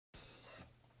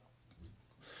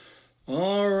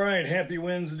All right, happy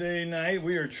Wednesday night.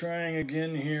 We are trying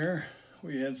again here.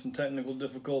 We had some technical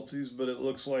difficulties, but it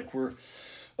looks like we're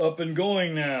up and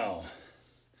going now.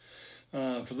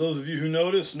 For those of you who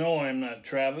noticed, no, I'm not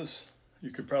Travis. You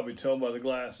could probably tell by the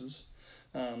glasses.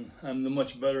 I'm the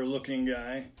much better looking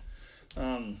guy.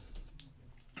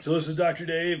 So this is Dr.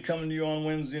 Dave coming to you on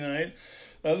Wednesday night.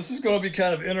 This is going to be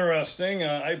kind of interesting.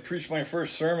 I preached my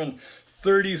first sermon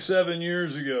 37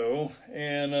 years ago,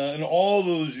 and in all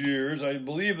those years, I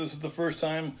believe this is the first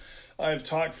time I've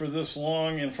talked for this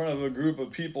long in front of a group of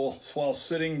people while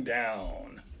sitting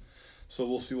down. So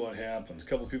we'll see what happens. A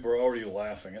couple of people are already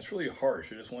laughing. It's really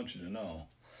harsh. I just want you to know.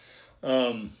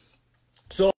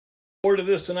 So forward to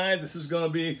this tonight. This is going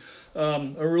to be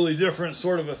a really different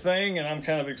sort of a thing, and I'm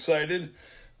kind of excited.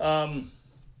 And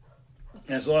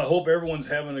so I hope everyone's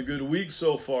having a good week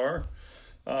so far.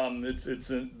 It's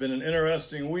been an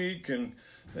interesting week, and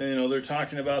you know, they're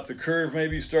talking about the curve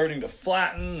maybe starting to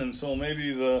flatten, and so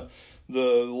maybe the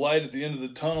light at the end of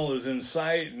the tunnel is in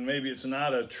sight, and maybe it's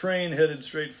not a train headed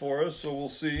straight for us. So we'll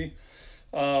see.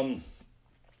 And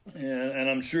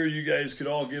I'm sure you guys could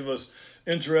all give us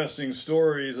interesting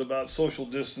stories about social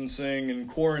distancing and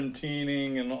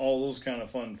quarantining and all those kind of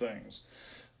fun things.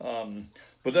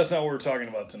 But that's not what we're talking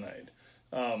about tonight.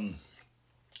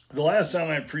 The last time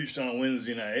I preached on a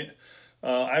Wednesday night,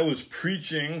 I was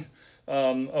preaching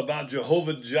about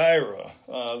Jehovah Jireh,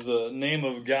 the name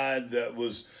of God that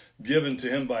was given to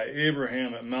him by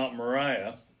Abraham at Mount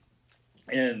Moriah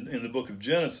and in the book of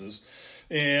Genesis,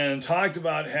 and talked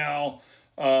about how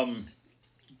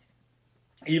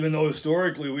even though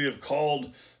historically we have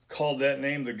called that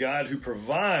name the God who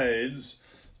provides,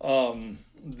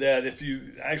 that if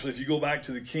you go back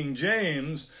to the King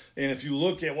James, and if you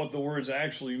look at what the words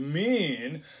actually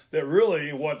mean, that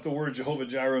really what the word Jehovah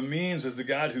Jireh means is the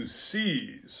God who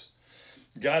sees.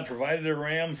 God provided a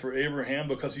ram for Abraham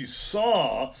because he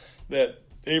saw that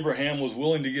Abraham was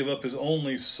willing to give up his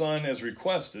only son as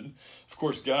requested. Of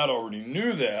course, God already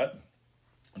knew that,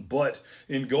 but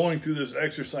in going through this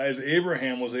exercise,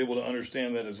 Abraham was able to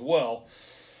understand that as well.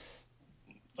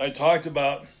 I talked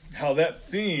about how that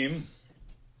theme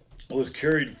was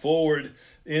carried forward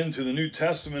into the New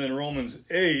Testament in Romans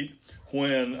 8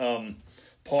 when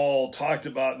Paul talked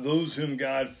about those whom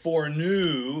God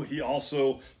foreknew, he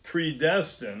also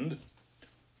predestined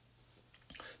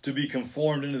to be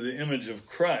conformed into the image of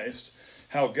Christ.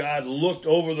 How God looked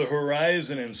over the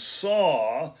horizon and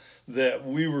saw that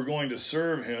we were going to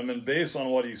serve him, and based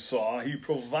on what he saw, he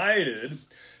provided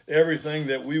everything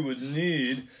that we would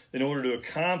need in order to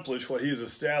accomplish what he's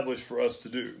established for us to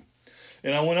do.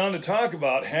 And I went on to talk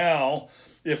about how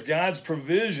if God's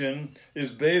provision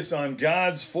is based on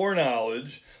God's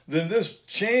foreknowledge, then this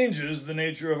changes the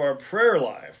nature of our prayer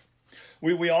life.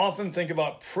 We often think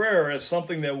about prayer as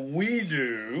something that we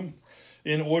do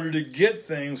in order to get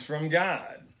things from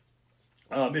God.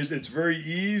 It's very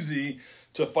easy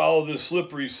to follow this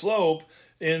slippery slope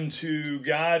into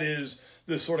God is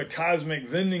this sort of cosmic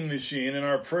vending machine, and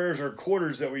our prayers are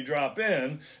quarters that we drop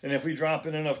in, and if we drop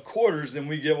in enough quarters, then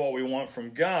we get what we want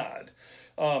from God.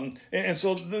 And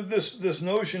so this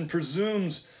notion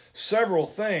presumes several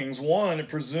things. One, it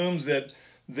presumes that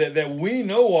we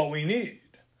know what we need,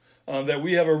 that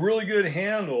we have a really good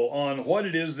handle on what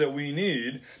it is that we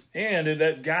need, and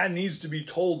that God needs to be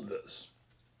told this.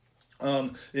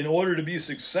 In order to be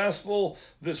successful,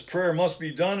 this prayer must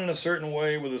be done in a certain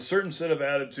way with a certain set of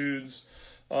attitudes,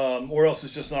 or else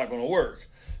it's just not going to work.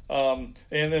 And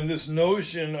then this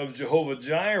notion of Jehovah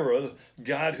Jireh,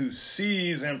 God who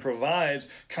sees and provides,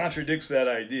 contradicts that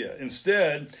idea.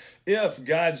 Instead, if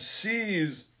God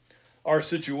sees our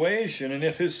situation, and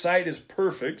if his sight is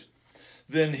perfect,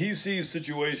 then he sees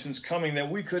situations coming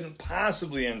that we couldn't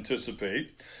possibly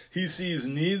anticipate. He sees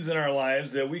needs in our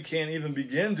lives that we can't even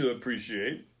begin to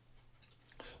appreciate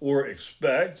or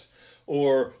expect,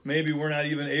 or maybe we're not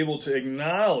even able to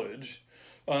acknowledge.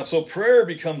 So prayer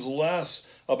becomes less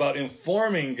about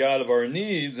informing God of our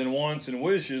needs and wants and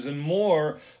wishes, and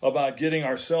more about getting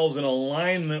ourselves in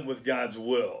alignment with God's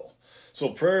will. So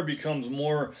prayer becomes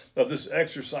more of this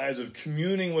exercise of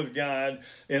communing with God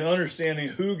and understanding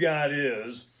who God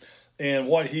is and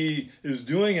what he is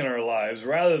doing in our lives,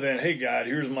 rather than, hey God,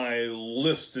 here's my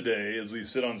list today as we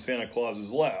sit on Santa Claus's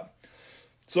lap.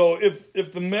 So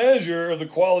if the measure of the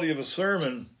quality of a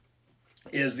sermon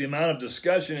is the amount of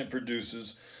discussion it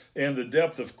produces and the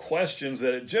depth of questions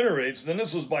that it generates, then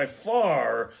this was by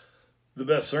far the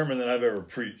best sermon that I've ever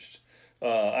preached.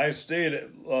 I stayed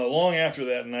long after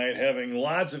that night having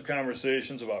lots of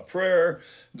conversations about prayer,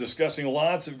 discussing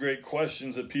lots of great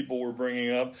questions that people were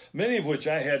bringing up, many of which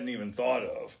I hadn't even thought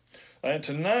of. And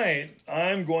tonight,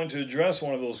 I'm going to address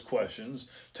one of those questions,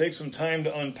 take some time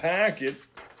to unpack it,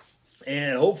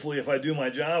 and hopefully, if I do my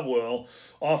job well,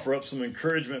 offer up some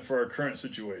encouragement for our current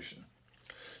situation.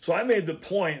 So I made the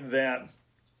point that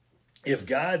if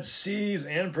God sees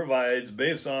and provides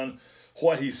based on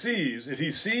what he sees, if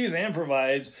he sees and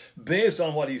provides based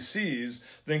on what he sees,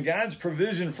 then God's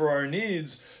provision for our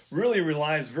needs really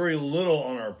relies very little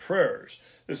on our prayers.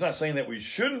 It's not saying that we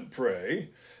shouldn't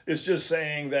pray. It's just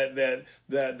saying that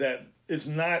it's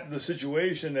not the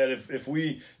situation that if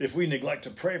we neglect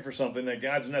to pray for something, that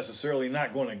God's necessarily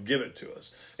not going to give it to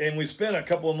us. And we spent a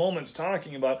couple of moments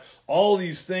talking about all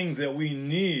these things that we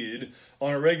need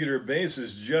on a regular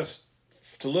basis just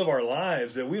to live our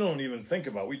lives that we don't even think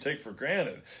about, we take for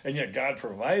granted, and yet God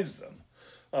provides them.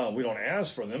 We don't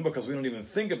ask for them because we don't even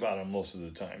think about them most of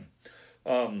the time.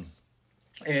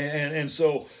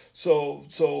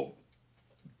 So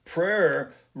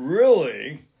prayer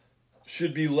really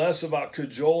should be less about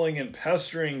cajoling and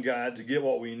pestering God to get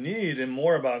what we need and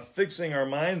more about fixing our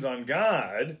minds on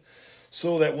God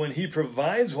so that when he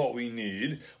provides what we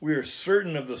need, we are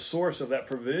certain of the source of that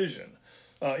provision.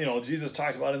 Jesus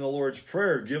talks about in the Lord's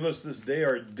Prayer, give us this day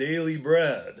our daily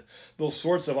bread. Those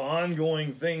sorts of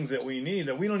ongoing things that we need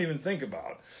that we don't even think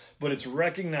about. But it's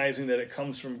recognizing that it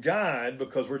comes from God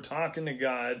because we're talking to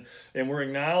God and we're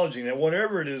acknowledging that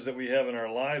whatever it is that we have in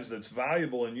our lives that's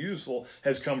valuable and useful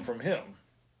has come from him.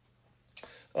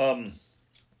 But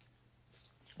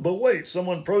wait,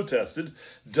 someone protested.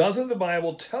 Doesn't the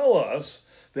Bible tell us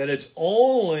that it's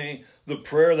only the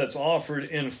prayer that's offered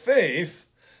in faith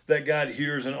that God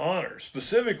hears and honors?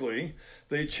 Specifically,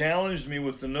 they challenged me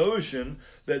with the notion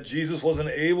that Jesus wasn't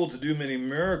able to do many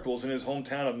miracles in his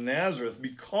hometown of Nazareth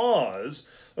because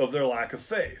of their lack of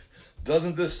faith.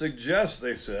 Doesn't this suggest,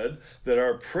 they said, that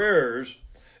our prayers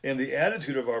and the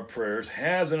attitude of our prayers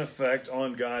has an effect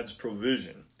on God's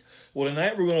provision? Well,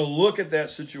 tonight we're going to look at that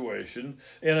situation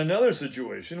and another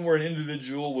situation where an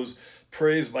individual was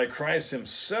praised by Christ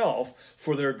himself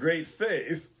for their great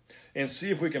faith, and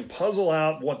see if we can puzzle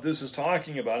out what this is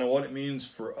talking about and what it means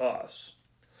for us.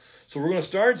 So we're going to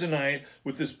start tonight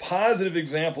with this positive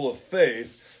example of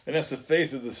faith, and that's the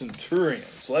faith of the centurion.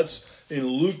 So that's in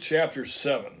Luke chapter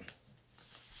 7.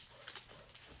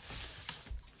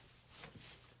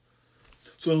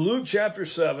 So in Luke chapter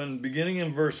 7, beginning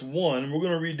in verse 1, we're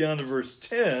going to read down to verse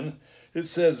 10, it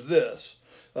says this.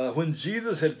 When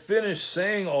Jesus had finished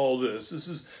saying all this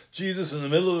is Jesus in the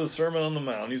middle of the Sermon on the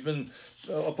Mount. He's been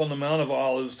up on the Mount of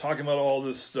Olives talking about all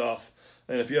this stuff.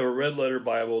 And if you have a red letter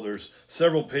Bible, there's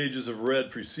several pages of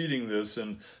red preceding this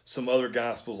and some other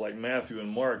Gospels like Matthew and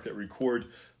Mark that record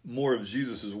more of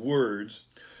Jesus' words.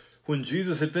 When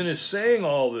Jesus had finished saying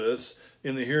all this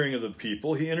in the hearing of the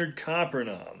people, he entered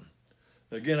Capernaum.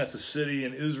 Again, that's a city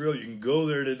in Israel. You can go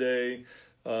there today,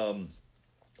 an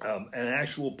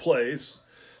actual place.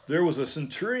 There was a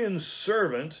centurion's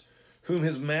servant whom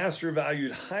his master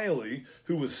valued highly,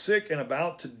 who was sick and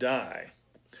about to die.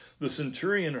 The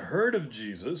centurion heard of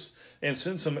Jesus and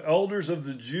sent some elders of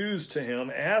the Jews to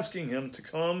him, asking him to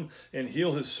come and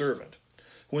heal his servant.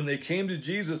 When they came to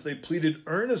Jesus, they pleaded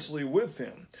earnestly with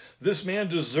him. This man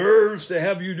deserves to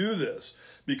have you do this,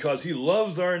 because he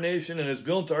loves our nation and has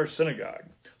built our synagogue.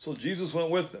 So Jesus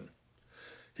went with them.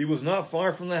 He was not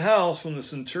far from the house when the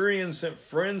centurion sent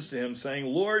friends to him, saying,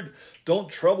 Lord, don't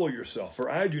trouble yourself, for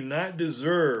I do not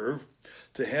deserve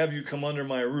to have you come under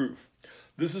my roof.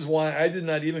 This is why I did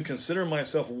not even consider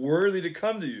myself worthy to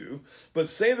come to you, but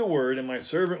say the word, and my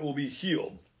servant will be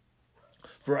healed.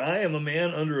 For I am a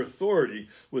man under authority,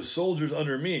 with soldiers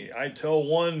under me. I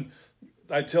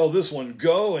tell this one,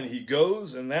 go, and he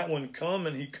goes, and that one, come,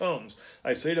 and he comes.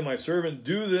 I say to my servant,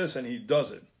 do this, and he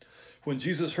does it. When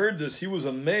Jesus heard this, he was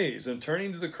amazed, and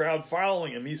turning to the crowd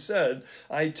following him, he said,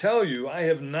 I tell you, I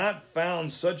have not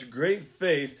found such great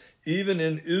faith even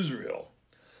in Israel.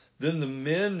 Then the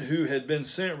men who had been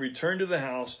sent returned to the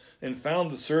house and found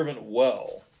the servant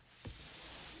well.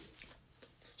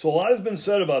 So a lot has been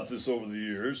said about this over the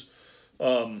years.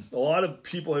 A lot of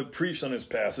people have preached on this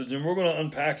passage, and we're going to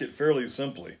unpack it fairly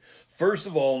simply. First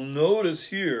of all, notice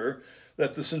here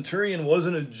that the centurion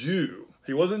wasn't a Jew.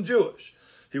 He wasn't Jewish.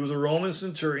 He was a Roman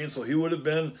centurion, so he would have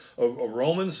been a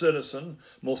Roman citizen.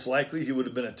 Most likely he would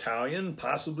have been Italian,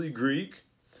 possibly Greek.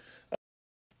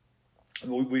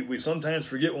 We sometimes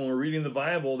forget when we're reading the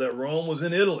Bible that Rome was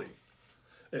in Italy.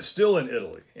 It's still in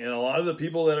Italy. And a lot of the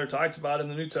people that are talked about in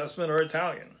the New Testament are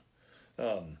Italian.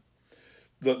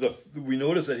 we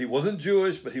notice that he wasn't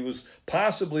Jewish, but he was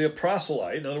possibly a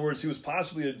proselyte. In other words, he was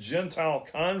possibly a Gentile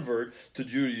convert to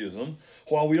Judaism.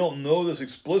 While we don't know this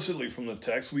explicitly from the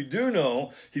text, we do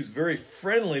know he's very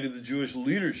friendly to the Jewish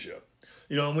leadership.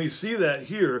 You know, and we see that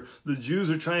here. The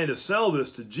Jews are trying to sell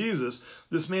this to Jesus.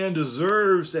 This man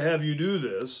deserves to have you do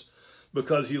this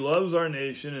because he loves our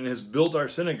nation and has built our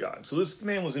synagogue. So this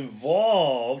man was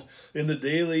involved in the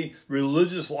daily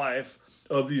religious life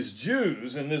of these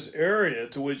Jews in this area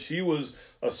to which he was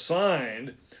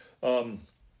assigned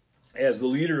as the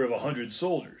leader of 100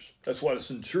 soldiers. That's what a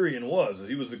centurion was.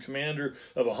 He was the commander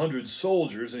of 100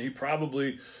 soldiers, and he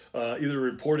probably either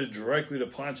reported directly to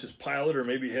Pontius Pilate or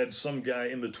maybe had some guy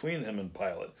in between him and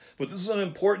Pilate. But this is an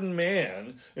important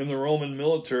man in the Roman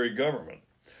military government.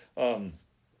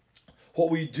 What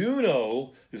we do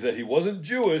know is that he wasn't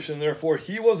Jewish, and therefore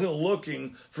he wasn't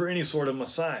looking for any sort of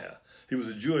Messiah. He was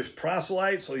a Jewish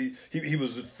proselyte, so he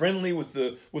was friendly with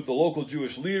the local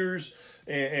Jewish leaders,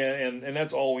 and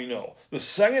that's all we know. The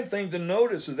second thing to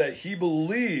notice is that he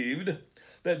believed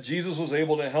that Jesus was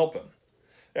able to help him.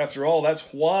 After all, that's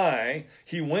why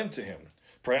he went to him.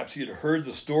 Perhaps he had heard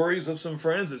the stories of some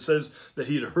friends. It says that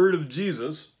he had heard of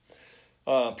Jesus.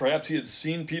 Perhaps he had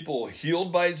seen people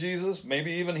healed by Jesus.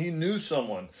 Maybe even he knew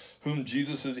someone whom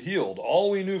Jesus had healed. All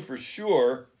we knew for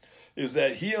sure is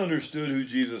that he understood who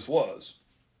Jesus was.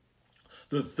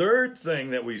 The third thing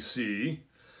that we see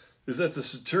is that the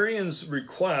centurion's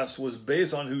request was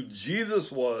based on who Jesus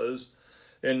was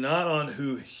and not on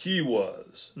who he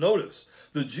was. Notice,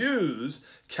 the Jews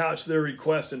couched their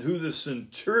request in who the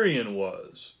centurion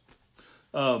was.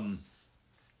 The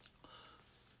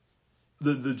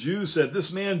Jews said,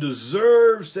 this man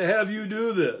deserves to have you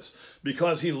do this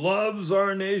because he loves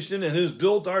our nation and has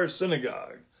built our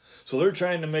synagogue. So they're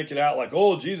trying to make it out like,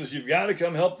 oh, Jesus, you've got to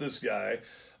come help this guy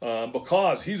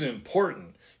because he's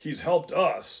important. He's helped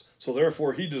us, so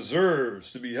therefore he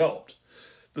deserves to be helped.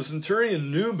 The centurion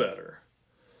knew better.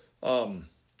 In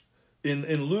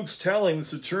Luke's telling, the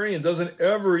centurion doesn't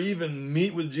ever even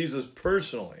meet with Jesus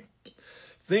personally,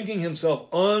 thinking himself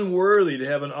unworthy to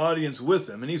have an audience with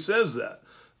him. And he says that.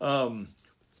 The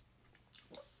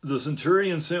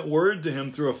centurion sent word to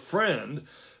him through a friend,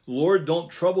 Lord,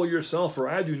 don't trouble yourself, for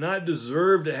I do not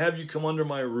deserve to have you come under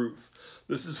my roof.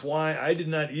 This is why I did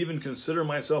not even consider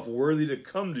myself worthy to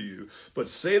come to you. But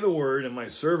say the word, and my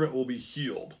servant will be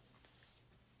healed.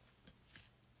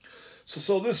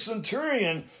 So this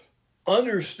centurion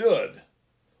understood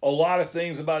a lot of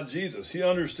things about Jesus. He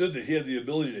understood that he had the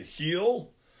ability to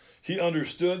heal. He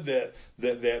understood that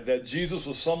Jesus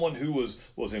was someone who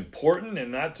was important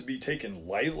and not to be taken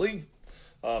lightly.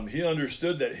 He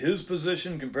understood that his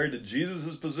position compared to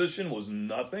Jesus' position was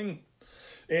nothing.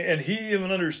 And he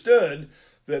even understood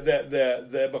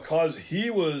that because he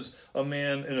was a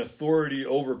man in authority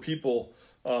over people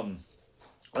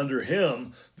under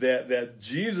him, that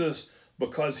Jesus,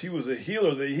 because he was a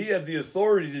healer, that he had the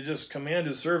authority to just command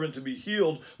his servant to be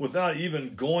healed without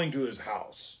even going to his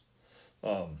house.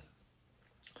 Let's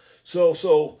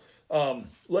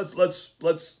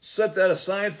set that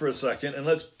aside for a second and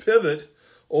let's pivot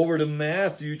over to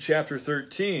Matthew chapter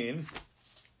 13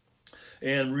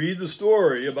 and read the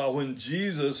story about when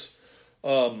Jesus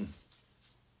was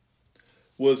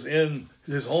in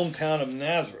his hometown of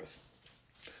Nazareth.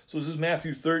 So this is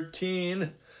Matthew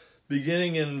 13,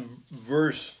 beginning in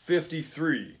verse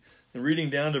 53 and reading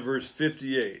down to verse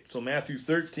 58. So Matthew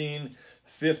 13,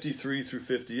 53 through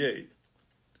 58.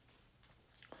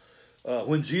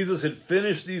 When Jesus had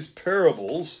finished these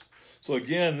parables, so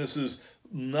again, this is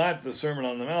not the Sermon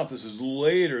on the Mount, this is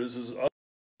later, this is other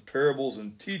parables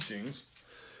and teachings.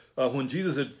 When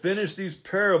Jesus had finished these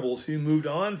parables, he moved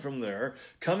on from there.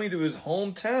 Coming to his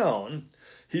hometown,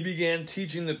 he began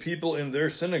teaching the people in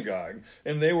their synagogue,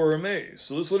 and they were amazed.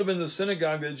 So this would have been the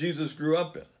synagogue that Jesus grew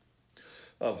up in.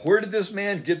 Where did this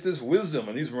man get this wisdom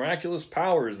and these miraculous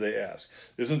powers, they asked.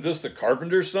 Isn't this the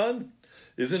carpenter's son?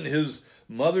 Isn't his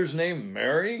mother's name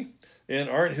Mary? And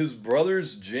aren't his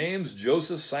brothers James,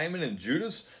 Joseph, Simon, and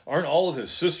Judas? Aren't all of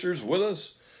his sisters with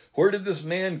us? Where did this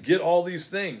man get all these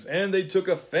things? And they took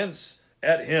offense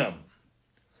at him.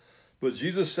 But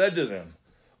Jesus said to them,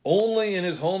 only in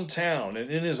his hometown and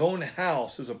in his own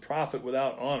house is a prophet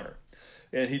without honor.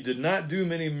 And he did not do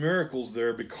many miracles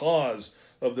there because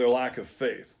of their lack of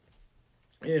faith.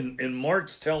 In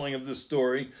Mark's telling of this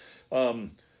story,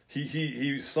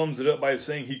 he sums it up by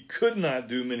saying he could not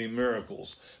do many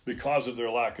miracles because of their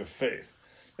lack of faith.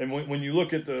 And when you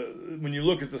look at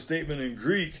the statement in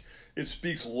Greek, it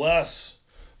speaks less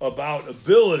about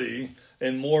ability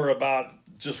and more about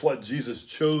just what Jesus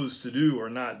chose to do or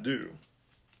not do.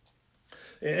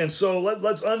 And so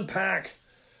let's unpack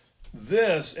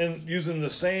this and using the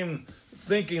same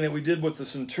thinking that we did with the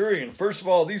centurion. First of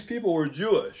all, these people were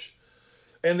Jewish,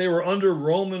 and they were under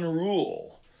Roman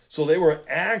rule. So they were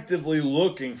actively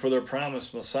looking for their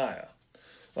promised Messiah.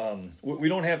 We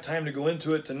don't have time to go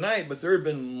into it tonight, but there have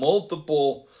been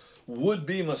multiple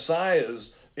would-be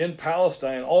Messiahs in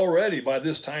Palestine already by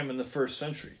this time in the first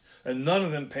century, and none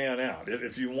of them pan out.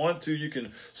 If you want to, you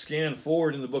can scan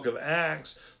forward in the book of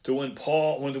Acts to when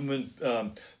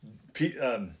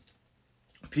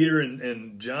Peter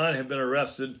and John have been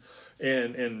arrested,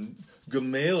 and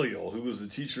Gamaliel, who was the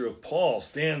teacher of Paul,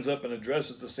 stands up and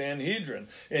addresses the Sanhedrin,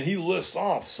 and he lists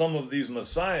off some of these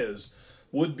messiahs,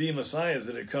 would-be messiahs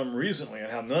that had come recently,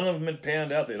 and how none of them had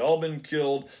panned out. They'd all been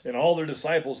killed, and all their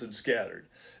disciples had scattered.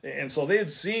 And so they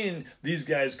had seen these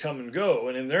guys come and go,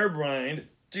 and in their mind,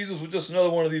 Jesus was just another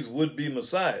one of these would-be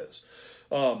messiahs.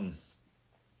 So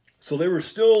they were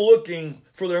still looking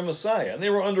for their Messiah, and they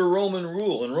were under Roman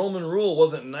rule, and Roman rule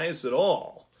wasn't nice at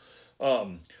all.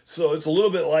 So it's a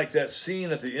little bit like that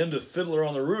scene at the end of Fiddler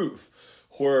on the Roof,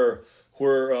 where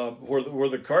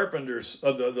the carpenters,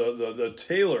 the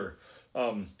tailor,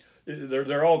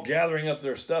 they're all gathering up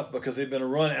their stuff because they've been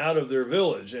run out of their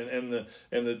village,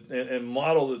 and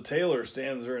Model the tailor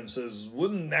stands there and says,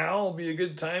 "Wouldn't now be a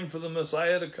good time for the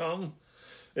Messiah to come?"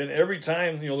 And every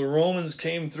time, the Romans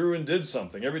came through and did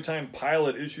something, every time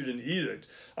Pilate issued an edict,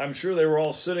 I'm sure they were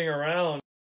all sitting around,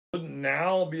 wouldn't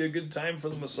now be a good time for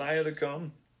the Messiah to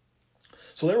come?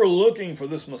 So they were looking for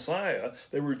this Messiah.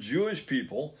 They were Jewish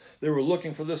people. They were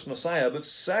looking for this Messiah. But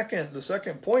the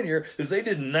second point here is they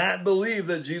did not believe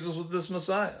that Jesus was this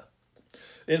Messiah.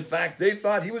 In fact, they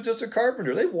thought he was just a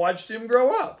carpenter. They watched him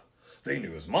grow up. They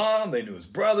knew his mom, they knew his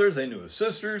brothers, they knew his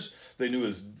sisters, they knew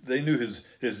his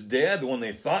dad, the one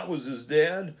they thought was his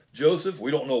dad, Joseph. We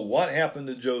don't know what happened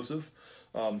to Joseph.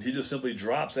 He just simply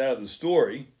drops out of the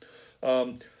story.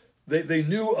 They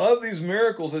knew of these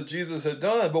miracles that Jesus had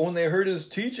done, but when they heard his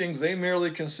teachings, they merely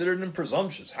considered him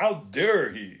presumptuous. How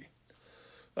dare he?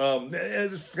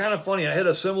 It's kind of funny. I had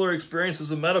a similar experience as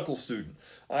a medical student.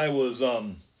 I was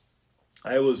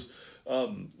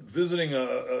visiting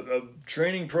a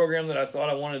training program that I thought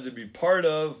I wanted to be part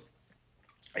of,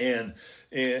 and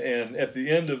at the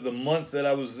end of the month that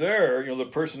I was there, the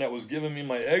person that was giving me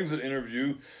my exit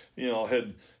interview,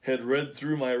 had read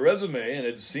through my resume and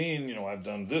had seen, I've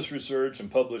done this research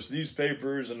and published these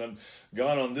papers, and I've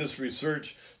gone on this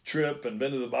research trip and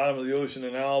been to the bottom of the ocean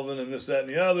in Alvin and this, that, and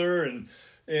the other,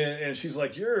 and she's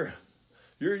like, your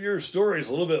story is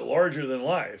a little bit larger than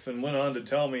life, and went on to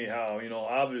tell me how,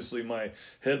 obviously my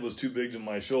head was too big to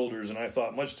my shoulders and I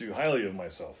thought much too highly of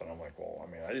myself. And I'm like, well,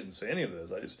 I didn't say any of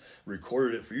this. I just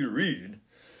recorded it for you to read.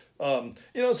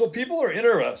 So people are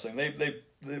interesting.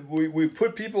 We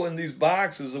put people in these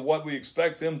boxes of what we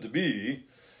expect them to be.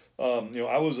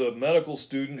 I was a medical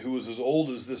student who was as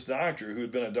old as this doctor, who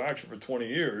had been a doctor for 20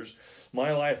 years.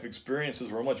 My life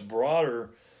experiences were much broader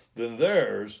than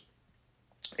theirs.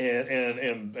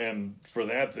 And for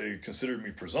that, they considered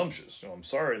me presumptuous. I'm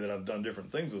sorry that I've done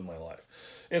different things with my life.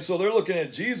 And so they're looking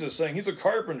at Jesus saying, he's a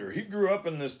carpenter. He grew up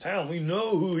in this town. We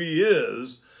know who he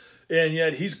is, and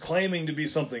yet he's claiming to be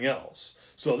something else.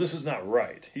 So this is not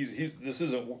right. This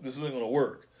isn't going to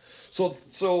work.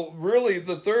 So really,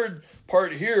 the third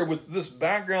part here, with this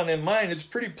background in mind, it's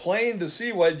pretty plain to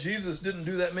see why Jesus didn't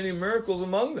do that many miracles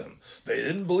among them. They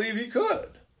didn't believe he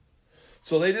could.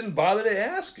 So they didn't bother to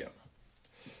ask him.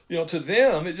 To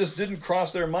them, it just didn't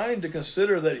cross their mind to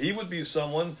consider that he would be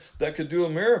someone that could do a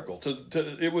miracle.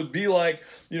 It would be like,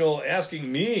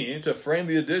 asking me to frame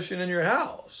the addition in your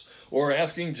house, or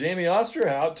asking Jamie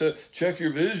Osterhout to check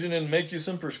your vision and make you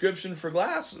some prescription for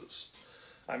glasses.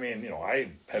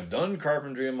 I have done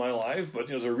carpentry in my life, but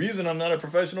there's a reason I'm not a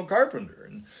professional carpenter.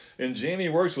 And Jamie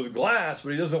works with glass,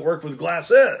 but he doesn't work with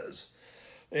glasses.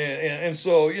 And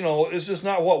so, it's just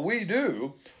not what we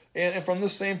do. And from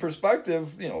this same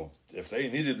perspective, if they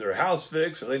needed their house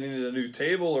fixed or they needed a new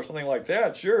table or something like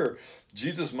that, sure,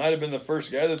 Jesus might have been the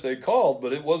first guy that they called,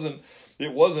 but it wasn't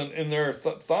in their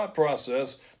thought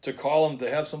process to call him to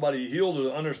have somebody healed or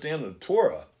to understand the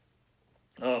Torah.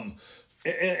 And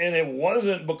it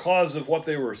wasn't because of what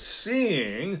they were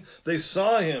seeing. They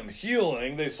saw him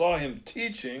healing. They saw him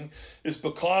teaching. It's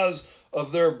because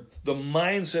of the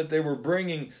mindset they were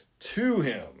bringing to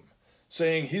him,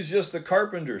 saying he's just the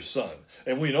carpenter's son.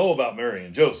 And we know about Mary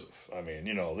and Joseph.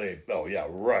 Oh yeah,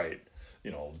 right.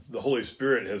 The Holy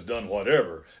Spirit has done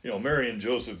whatever. Mary and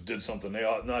Joseph did something they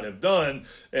ought not have done.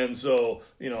 And so,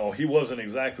 he wasn't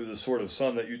exactly the sort of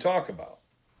son that you talk about.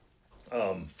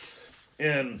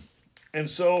 And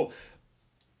so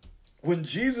when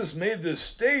Jesus made this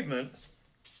statement,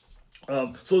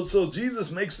 So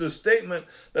Jesus makes this statement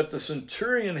that the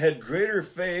centurion had greater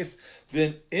faith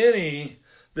than any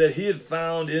that he had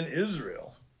found in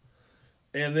Israel.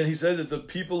 And then he said that the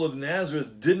people of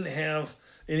Nazareth didn't have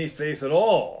any faith at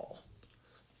all.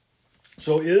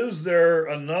 So is there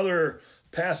another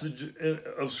passage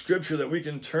of Scripture that we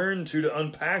can turn to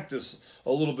unpack this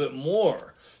a little bit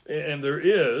more? And there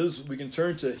is. We can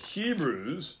turn to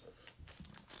Hebrews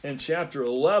and chapter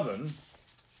 11.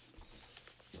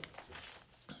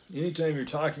 Anytime you're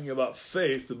talking about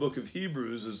faith, the book of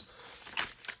Hebrews is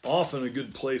often a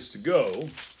good place to go.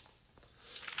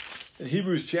 In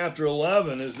Hebrews chapter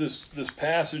 11 is this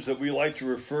passage that we like to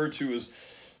refer to as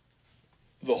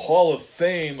the Hall of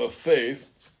Fame of faith.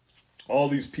 All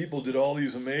these people did all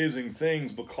these amazing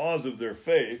things because of their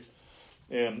faith,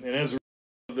 and as a result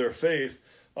of their faith,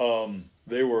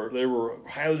 they were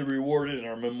highly rewarded and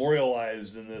are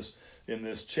memorialized in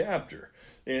this chapter.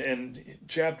 And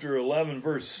chapter 11,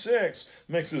 verse 6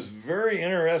 makes this very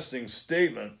interesting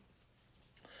statement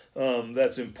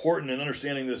that's important in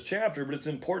understanding this chapter, but it's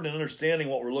important in understanding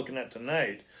what we're looking at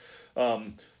tonight.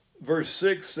 Verse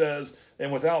 6 says,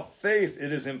 "And without faith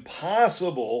it is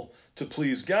impossible to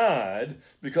please God,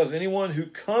 because anyone who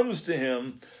comes to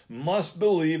him must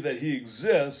believe that he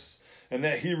exists and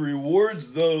that he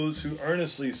rewards those who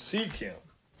earnestly seek him."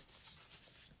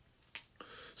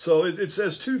 So it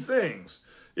says two things.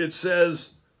 It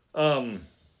says,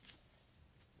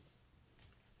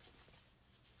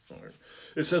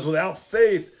 without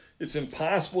faith, it's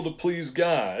impossible to please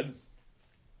God,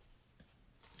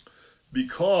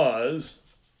 because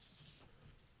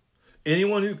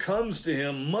anyone who comes to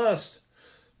him must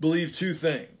believe two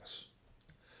things.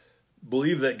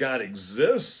 Believe that God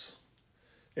exists,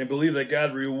 and believe that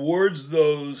God rewards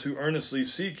those who earnestly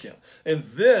seek him. And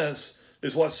this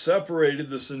is what separated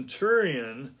the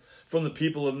centurion from the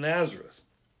people of Nazareth.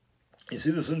 You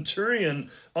see, the centurion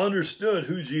understood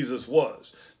who Jesus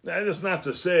was. That is not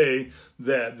to say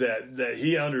that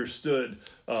he understood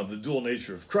the dual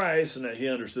nature of Christ, and that he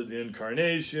understood the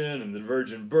incarnation and the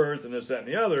virgin birth and this, that, and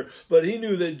the other, but he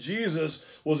knew that Jesus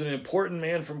was an important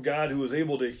man from God who was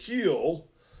able to heal,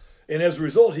 and as a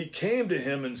result, he came to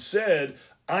him and said,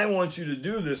 "I want you to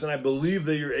do this, and I believe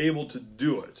that you're able to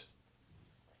do it."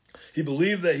 He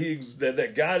believed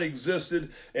that God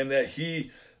existed, and that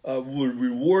he would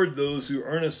reward those who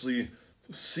earnestly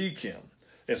seek him.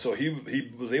 And so he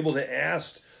was able to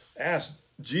ask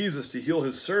Jesus to heal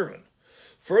his servant.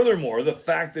 Furthermore, the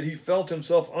fact that he felt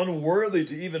himself unworthy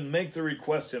to even make the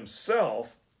request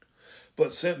himself,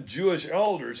 but sent Jewish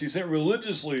elders, he sent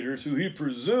religious leaders who he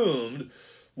presumed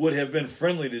would have been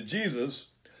friendly to Jesus,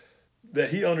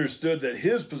 that he understood that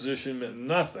his position meant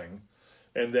nothing,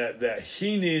 and that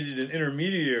he needed an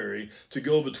intermediary to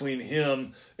go between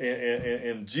him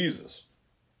and Jesus.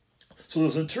 So the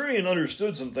centurion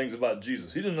understood some things about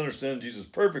Jesus. He didn't understand Jesus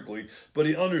perfectly, but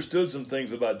he understood some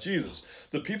things about Jesus.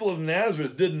 The people of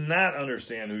Nazareth did not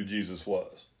understand who Jesus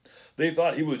was. They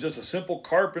thought he was just a simple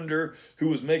carpenter who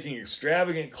was making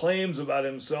extravagant claims about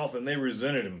himself, and they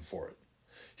resented him for it.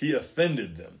 He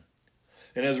offended them.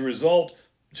 And as a result,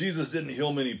 Jesus didn't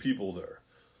heal many people there.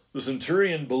 The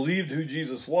centurion believed who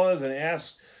Jesus was and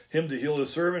asked him to heal his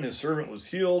servant. His servant was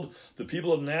healed. The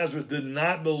people of Nazareth did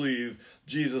not believe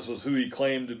Jesus was who he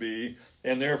claimed to be,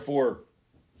 and therefore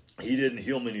he didn't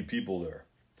heal many people there.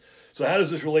 So how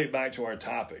does this relate back to our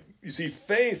topic? You see,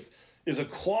 faith is a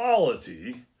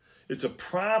quality, it's a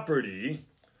property,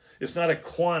 it's not a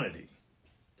quantity.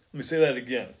 Let me say that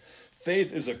again.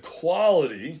 Faith is a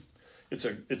quality, it's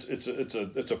a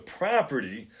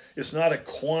property, it's not a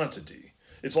quantity.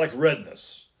 It's like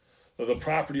redness, or the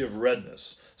property of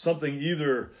redness. Something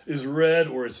either is red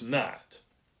or it's not.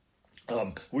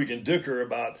 We can dicker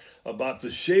about the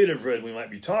shade of red we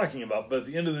might be talking about, but at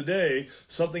the end of the day,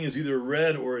 something is either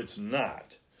red or it's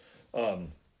not.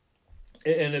 And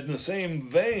in the same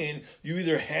vein, you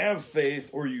either have faith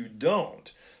or you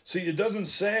don't. See, it doesn't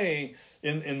say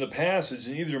in the passage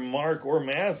in either Mark or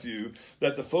Matthew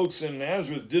that the folks in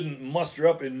Nazareth didn't muster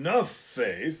up enough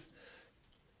faith.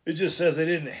 It just says they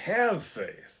didn't have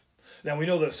faith. Now, we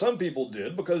know that some people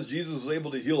did, because Jesus was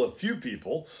able to heal a few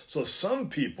people, so some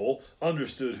people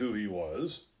understood who he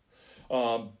was.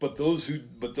 But those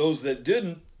that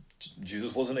didn't,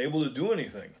 Jesus wasn't able to do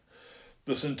anything.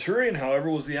 The centurion, however,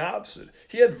 was the opposite.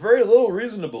 He had very little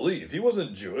reason to believe. He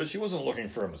wasn't Jewish. He wasn't looking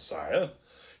for a Messiah.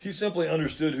 He simply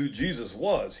understood who Jesus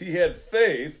was. He had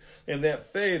faith, and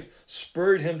that faith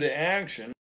spurred him to action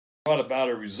and brought about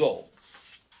a result.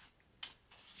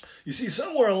 You see,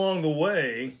 somewhere along the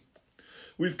way,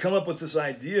 we've come up with this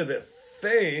idea that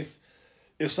faith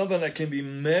is something that can be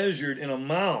measured in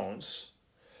amounts,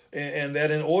 and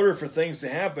that in order for things to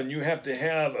happen, you have to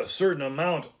have a certain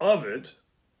amount of it,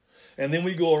 and then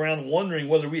we go around wondering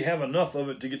whether we have enough of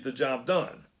it to get the job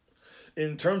done.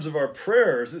 In terms of our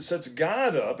prayers, it sets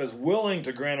God up as willing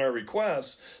to grant our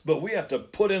requests, but we have to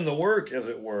put in the work, as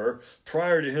it were,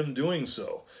 prior to him doing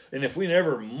so. And if we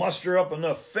never muster up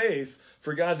enough faith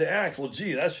for God to act, well,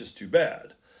 gee, that's just too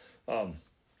bad.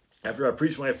 After I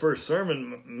preached my first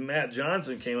sermon, Matt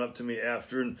Johnson came up to me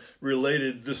after and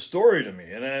related this story to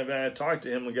me. And I talked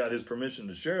to him and got his permission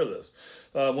to share this.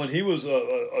 When he was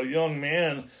a young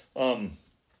man,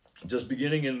 just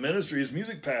beginning in ministry, his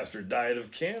music pastor died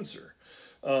of cancer.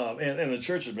 And the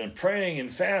church had been praying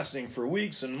and fasting for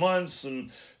weeks and months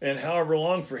and however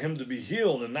long for him to be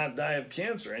healed and not die of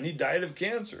cancer. And he died of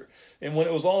cancer. And when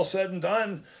it was all said and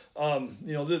done,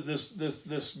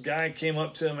 this guy came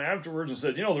up to him afterwards and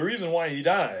said, the reason why he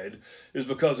died is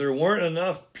because there weren't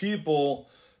enough people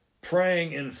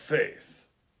praying in faith.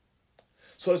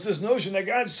 So it's this notion that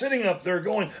God's sitting up there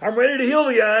going, I'm ready to heal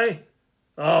the guy.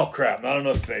 Oh, crap, not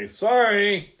enough faith.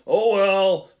 Sorry. Oh,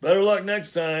 well, better luck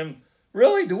next time.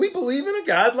 Really? Do we believe in a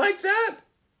God like that?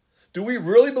 Do we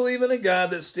really believe in a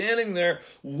God that's standing there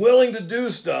willing to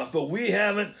do stuff, but we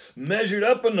haven't measured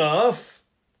up enough?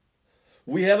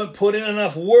 We haven't put in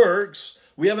enough works.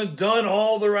 We haven't done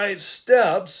all the right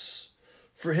steps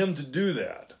for him to do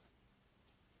that.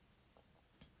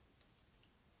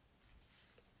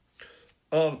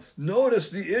 Notice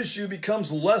the issue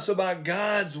becomes less about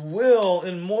God's will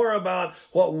and more about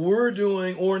what we're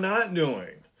doing or not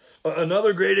doing.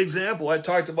 Another great example, I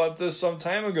talked about this some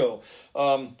time ago.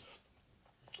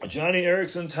 Johnny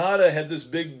Erickson Tada had this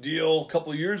big deal a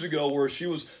couple of years ago where she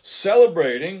was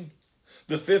celebrating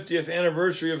the 50th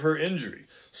anniversary of her injury.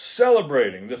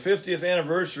 Celebrating the 50th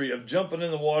anniversary of jumping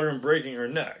in the water and breaking her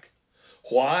neck.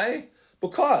 Why?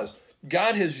 Because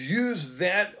God has used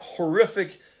that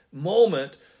horrific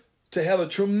moment to have a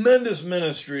tremendous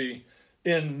ministry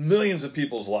in millions of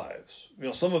people's lives.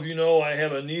 Some of you know I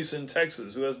have a niece in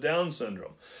Texas who has Down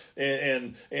syndrome,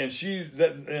 and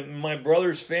my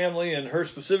brother's family and her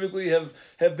specifically have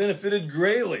benefited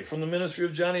greatly from the ministry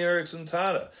of Johnny Erickson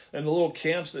Tada and the little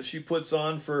camps that she puts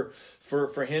on for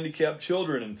handicapped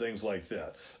children and things like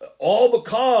that. All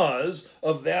because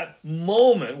of that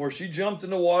moment where she jumped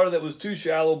into water that was too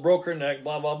shallow, broke her neck,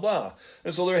 blah blah blah.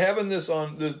 And so they're having this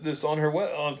on this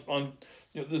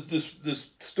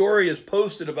story is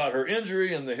posted about her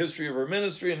injury and the history of her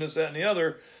ministry and this, that, and the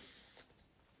other.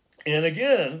 And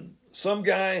again, some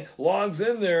guy logs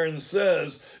in there and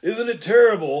says, isn't it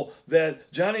terrible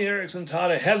that Johnny Erickson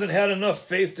Tada hasn't had enough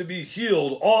faith to be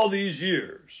healed all these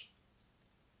years?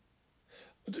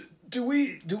 Do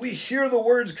we hear the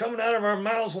words coming out of our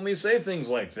mouths when we say things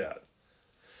like that?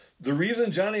 The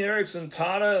reason Johnny Erickson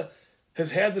Tada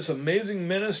has had this amazing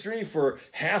ministry for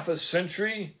half a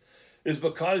century is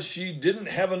because she didn't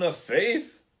have enough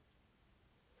faith?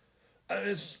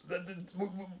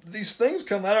 These things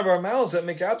come out of our mouths that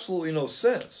make absolutely no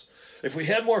sense. If we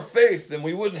had more faith, then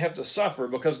we wouldn't have to suffer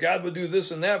because God would do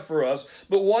this and that for us.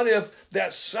 But what if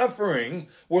that suffering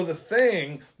were the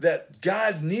thing that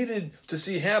God needed to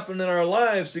see happen in our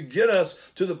lives to get us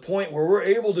to the point where we're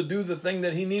able to do the thing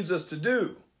that he needs us to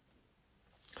do?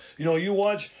 You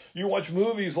watch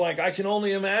movies like I Can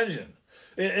Only Imagine.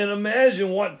 And imagine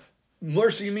what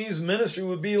Mercy Me's ministry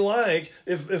would be like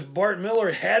if Bart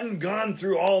Miller hadn't gone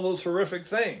through all those horrific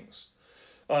things.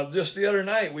 Just the other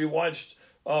night, we watched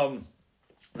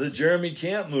the Jeremy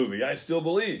Camp movie, I Still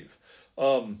Believe.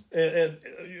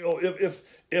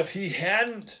 If he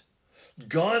hadn't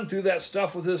gone through that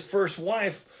stuff with his first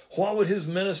wife, what would his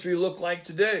ministry look like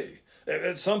today?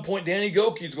 At some point, Danny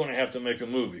Gokey's going to have to make a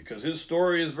movie because his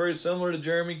story is very similar to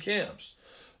Jeremy Camp's.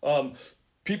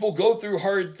 People go through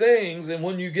hard things, and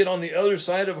when you get on the other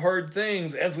side of hard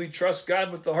things, as we trust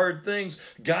God with the hard things,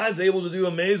 God's able to do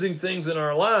amazing things in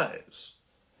our lives.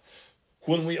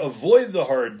 When we avoid the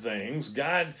hard things,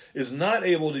 God is not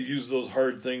able to use those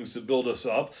hard things to build us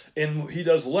up, and he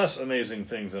does less amazing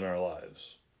things in our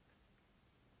lives.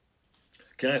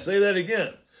 Can I say that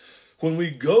again? When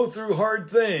we go through hard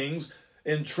things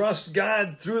and trust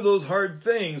God through those hard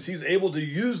things, he's able to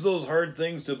use those hard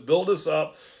things to build us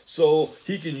up so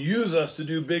he can use us to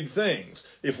do big things.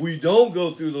 If we don't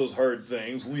go through those hard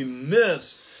things, we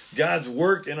miss God's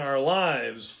work in our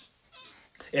lives,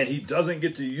 and he doesn't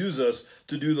get to use us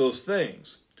to do those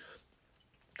things.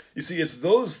 You see, it's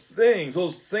those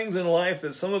things in life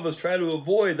that some of us try to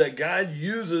avoid that God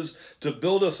uses to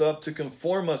build us up, to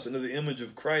conform us into the image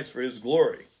of Christ for his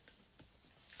glory.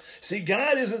 See,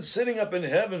 God isn't sitting up in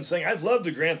heaven saying, I'd love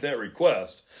to grant that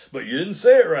request, but you didn't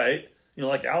say it right. You know,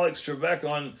 like Alex Trebek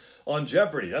on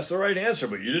Jeopardy. That's the right answer,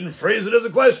 but you didn't phrase it as a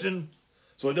question,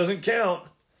 so it doesn't count.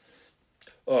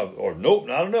 Or nope,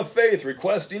 not enough faith,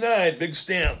 request denied, big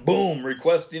stamp, boom,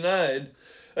 request denied.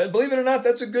 And believe it or not,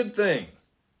 that's a good thing.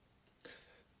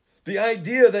 The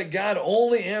idea that God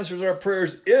only answers our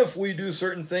prayers if we do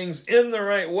certain things in the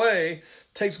right way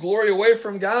takes glory away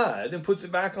from God and puts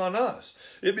it back on us.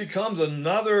 It becomes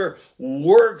another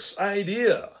works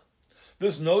idea.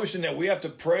 This notion that we have to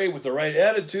pray with the right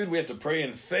attitude, we have to pray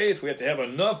in faith, we have to have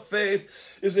enough faith,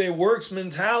 is a works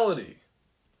mentality.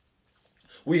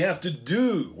 We have to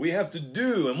do,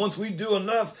 and once we do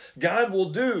enough, God will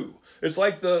do. It's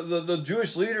like the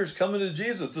Jewish leaders coming to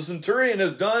Jesus. The centurion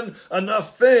has done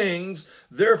enough things,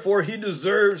 therefore he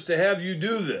deserves to have you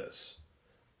do this.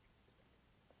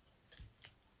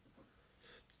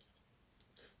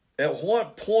 At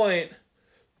what point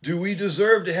do we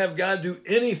deserve to have God do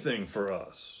anything for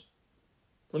us?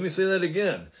 Let me say that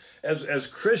again. As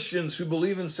Christians who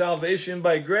believe in salvation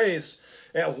by grace,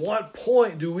 at what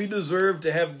point do we deserve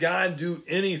to have God do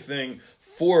anything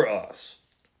for us?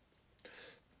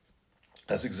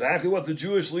 That's exactly what the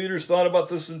Jewish leaders thought about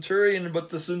the centurion, but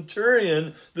the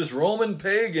centurion, this Roman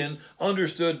pagan,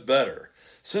 understood better.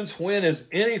 Since when is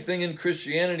anything in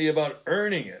Christianity about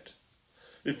earning it?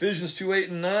 Ephesians 2:8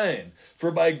 and 9.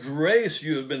 For by grace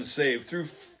you have been saved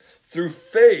through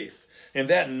faith, and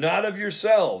that not of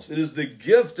yourselves. It is the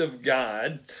gift of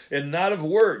God, and not of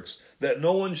works, that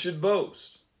no one should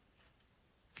boast.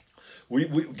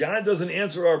 God doesn't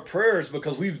answer our prayers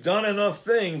because we've done enough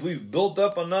things, we've built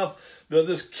up enough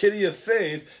this kitty of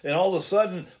faith, and all of a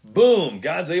sudden, boom,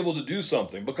 God's able to do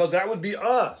something, because that would be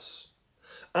us.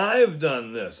 I've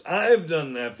done this, I've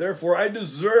done that, therefore I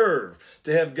deserve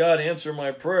to have God answer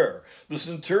my prayer. The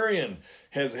centurion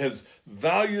has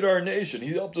valued our nation.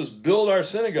 He helped us build our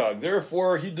synagogue.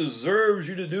 Therefore, he deserves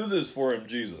you to do this for him,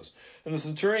 Jesus. And the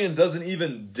centurion doesn't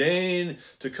even deign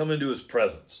to come into his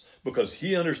presence because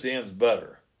he understands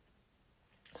better.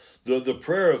 The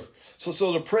prayer of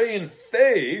so to pray in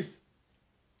faith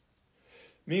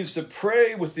means to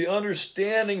pray with the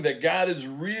understanding that God is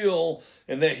real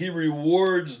and that he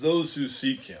rewards those who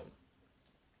seek him.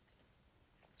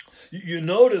 You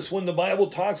notice when the Bible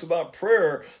talks about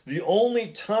prayer, the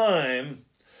only time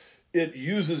it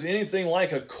uses anything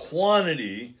like a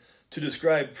quantity to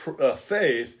describe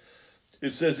faith,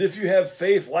 it says, if you have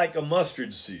faith like a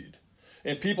mustard seed.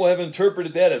 And people have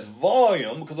interpreted that as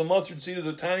volume, because a mustard seed is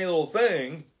a tiny little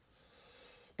thing.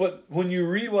 But when you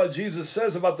read what Jesus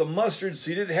says about the mustard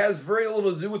seed, it has very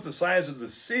little to do with the size of the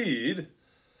seed.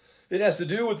 It has to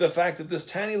do with the fact that this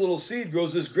tiny little seed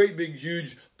grows this great big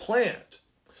huge plant.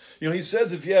 You know, he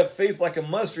says if you have faith like a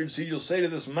mustard seed, you'll say to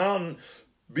this mountain,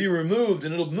 be removed,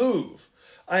 and it'll move.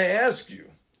 I ask you,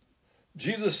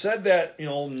 Jesus said that,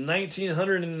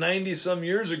 1990 some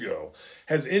years ago.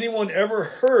 Has anyone ever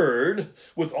heard,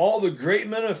 with all the great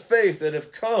men of faith that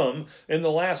have come in the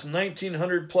last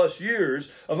 1900 plus years,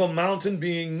 of a mountain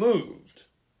being moved?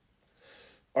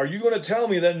 Are you going to tell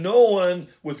me that no one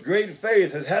with great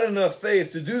faith has had enough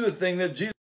faith to do the thing that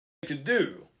Jesus could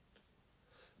do?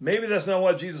 Maybe that's not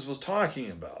what Jesus was talking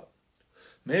about.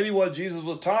 Maybe what Jesus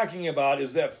was talking about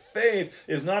is that faith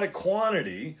is not a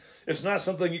quantity. It's not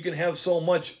something you can have so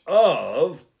much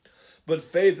of, but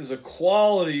faith is a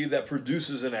quality that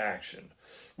produces an action.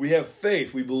 We have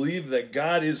faith. We believe that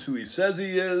God is who he says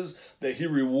he is, that he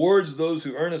rewards those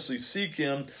who earnestly seek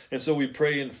him, and so we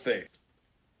pray in faith.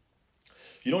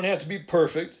 You don't have to be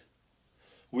perfect.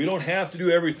 We don't have to do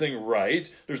everything right.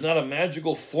 There's not a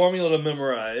magical formula to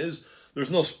memorize. There's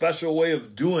no special way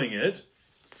of doing it.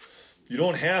 You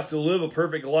don't have to live a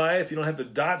perfect life. You don't have to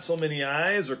dot so many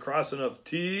I's or cross enough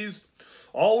T's.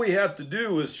 All we have to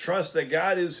do is trust that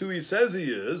God is who he says he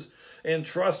is and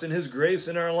trust in his grace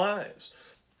in our lives.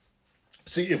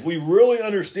 See, if we really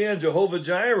understand Jehovah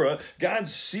Jireh, God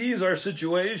sees our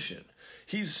situation.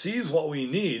 He sees what we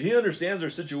need. He understands our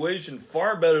situation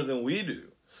far better than we do.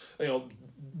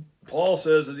 Paul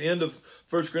says at the end of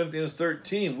 1 Corinthians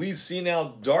 13, we see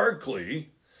now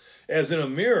darkly as in a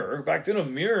mirror. Back then a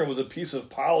mirror was a piece of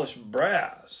polished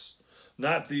brass,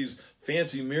 not these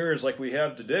fancy mirrors like we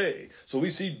have today. So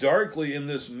we see darkly in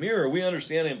this mirror. We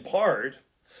understand in part,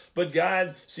 but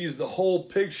God sees the whole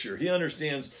picture. He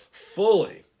understands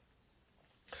fully.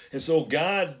 And so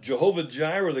God, Jehovah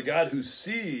Jireh, the God who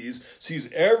sees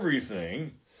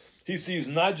everything. He sees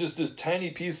not just this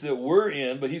tiny piece that we're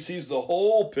in, but he sees the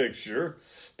whole picture,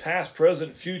 past,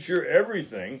 present, future,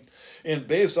 everything. And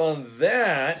based on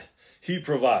that, he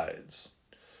provides.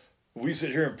 We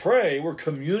sit here and pray. We're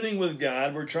communing with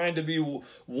God. We're trying to be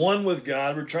one with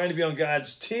God. We're trying to be on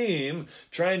God's team,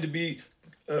 trying to be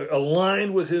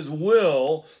aligned with his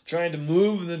will, trying to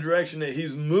move in the direction that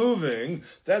he's moving,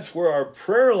 that's where our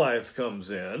prayer life comes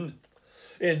in.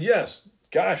 And yes,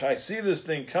 gosh, I see this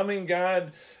thing coming,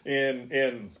 God,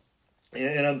 and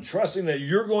I'm trusting that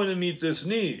you're going to meet this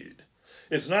need.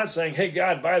 It's not saying, hey,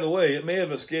 God, by the way, it may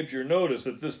have escaped your notice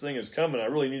that this thing is coming. I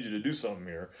really need you to do something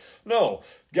here. No,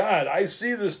 God, I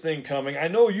see this thing coming. I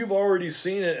know you've already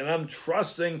seen it, and I'm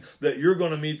trusting that you're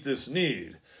going to meet this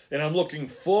need. And I'm looking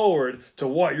forward to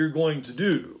what you're going to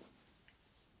do.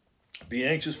 Be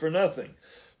anxious for nothing,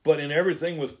 but in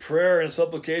everything with prayer and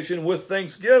supplication, with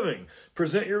thanksgiving,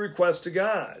 present your request to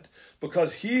God,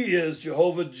 because he is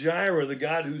Jehovah Jireh, the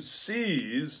God who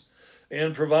sees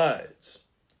and provides.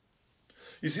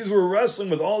 You see, as we're wrestling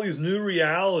with all these new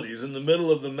realities in the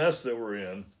middle of the mess that we're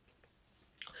in,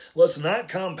 let's not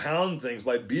compound things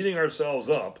by beating ourselves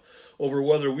up over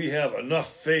whether we have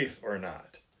enough faith or not.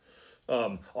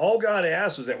 All God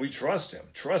asks is that we trust him.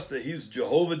 Trust that he's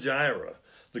Jehovah Jireh,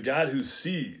 the God who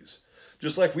sees.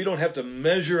 Just like we don't have to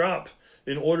measure up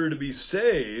in order to be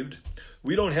saved,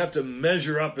 we don't have to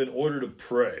measure up in order to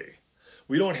pray.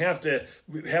 We don't have to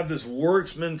have this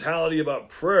works mentality about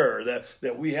prayer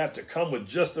that we have to come with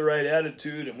just the right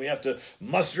attitude and we have to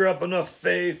muster up enough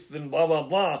faith and blah, blah,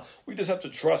 blah. We just have to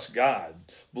trust God,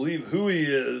 believe who he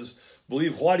is,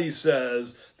 believe what he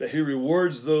says, that he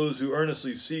rewards those who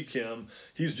earnestly seek him.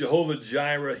 He's Jehovah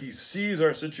Jireh. He sees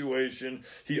our situation.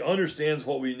 He understands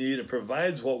what we need and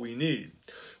provides what we need.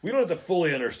 We don't have to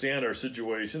fully understand our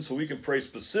situation, so we can pray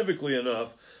specifically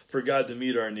enough for God to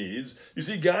meet our needs. You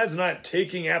see, God's not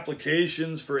taking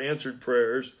applications for answered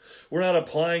prayers. We're not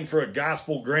applying for a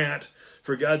gospel grant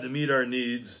for God to meet our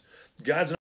needs.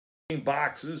 God's not checking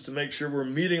boxes to make sure we're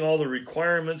meeting all the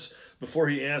requirements before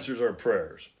he answers our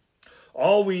prayers.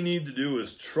 All we need to do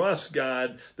is trust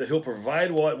God that he'll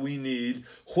provide what we need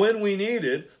when we need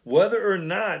it, whether or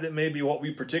not it may be what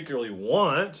we particularly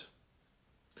want.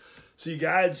 See,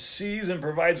 God sees and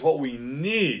provides what we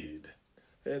need.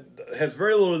 It has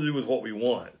very little to do with what we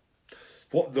want.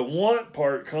 The want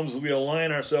part comes when we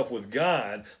align ourselves with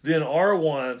God, then our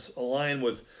wants align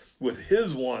with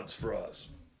his wants for us.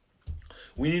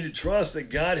 We need to trust that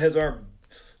God has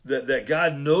that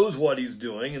God knows what he's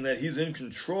doing and that he's in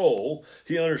control.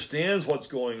 He understands what's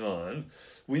going on.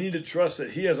 We need to trust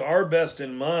that he has our best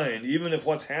in mind, even if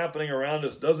what's happening around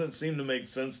us doesn't seem to make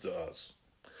sense to us.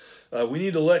 We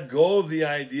need to let go of the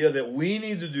idea that we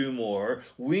need to do more,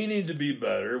 we need to be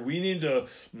better, we need to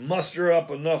muster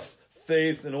up enough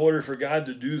faith in order for God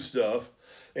to do stuff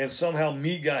and somehow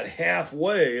meet God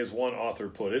halfway, as one author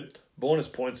put it. Bonus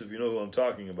points if you know who I'm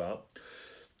talking about.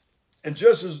 And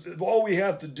just as all we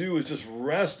have to do is just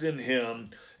rest in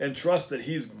him and trust that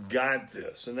he's got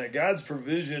this, and that God's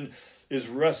provision is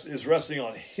resting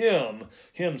on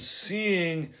him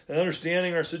seeing and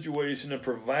understanding our situation and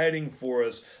providing for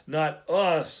us, not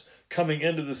us coming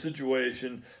into the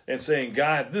situation and saying,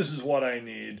 God, this is what I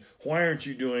need. Why aren't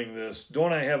you doing this?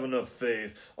 Don't I have enough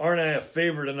faith? Aren't I a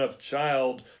favored enough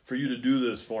child for you to do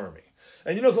this for me?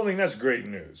 And you know something? That's great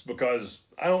news, because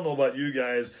I don't know about you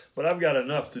guys, but I've got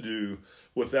enough to do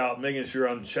without making sure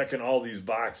I'm checking all these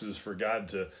boxes for God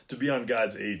to be on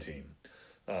God's A-team.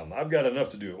 I've got enough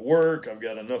to do at work. I've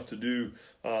got enough to do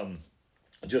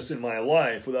just in my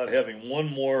life without having one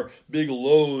more big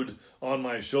load on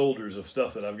my shoulders of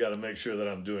stuff that I've got to make sure that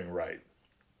I'm doing right.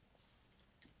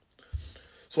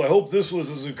 So I hope this was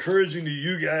as encouraging to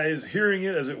you guys hearing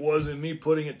it as it was in me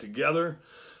putting it together.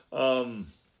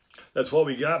 That's what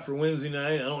we got for Wednesday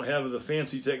night. I don't have the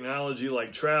fancy technology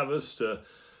like Travis to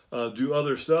do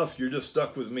other stuff. You're just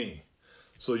stuck with me.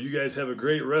 So you guys have a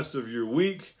great rest of your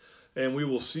week. And we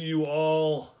will see you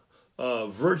all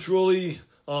virtually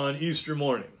on Easter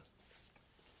morning.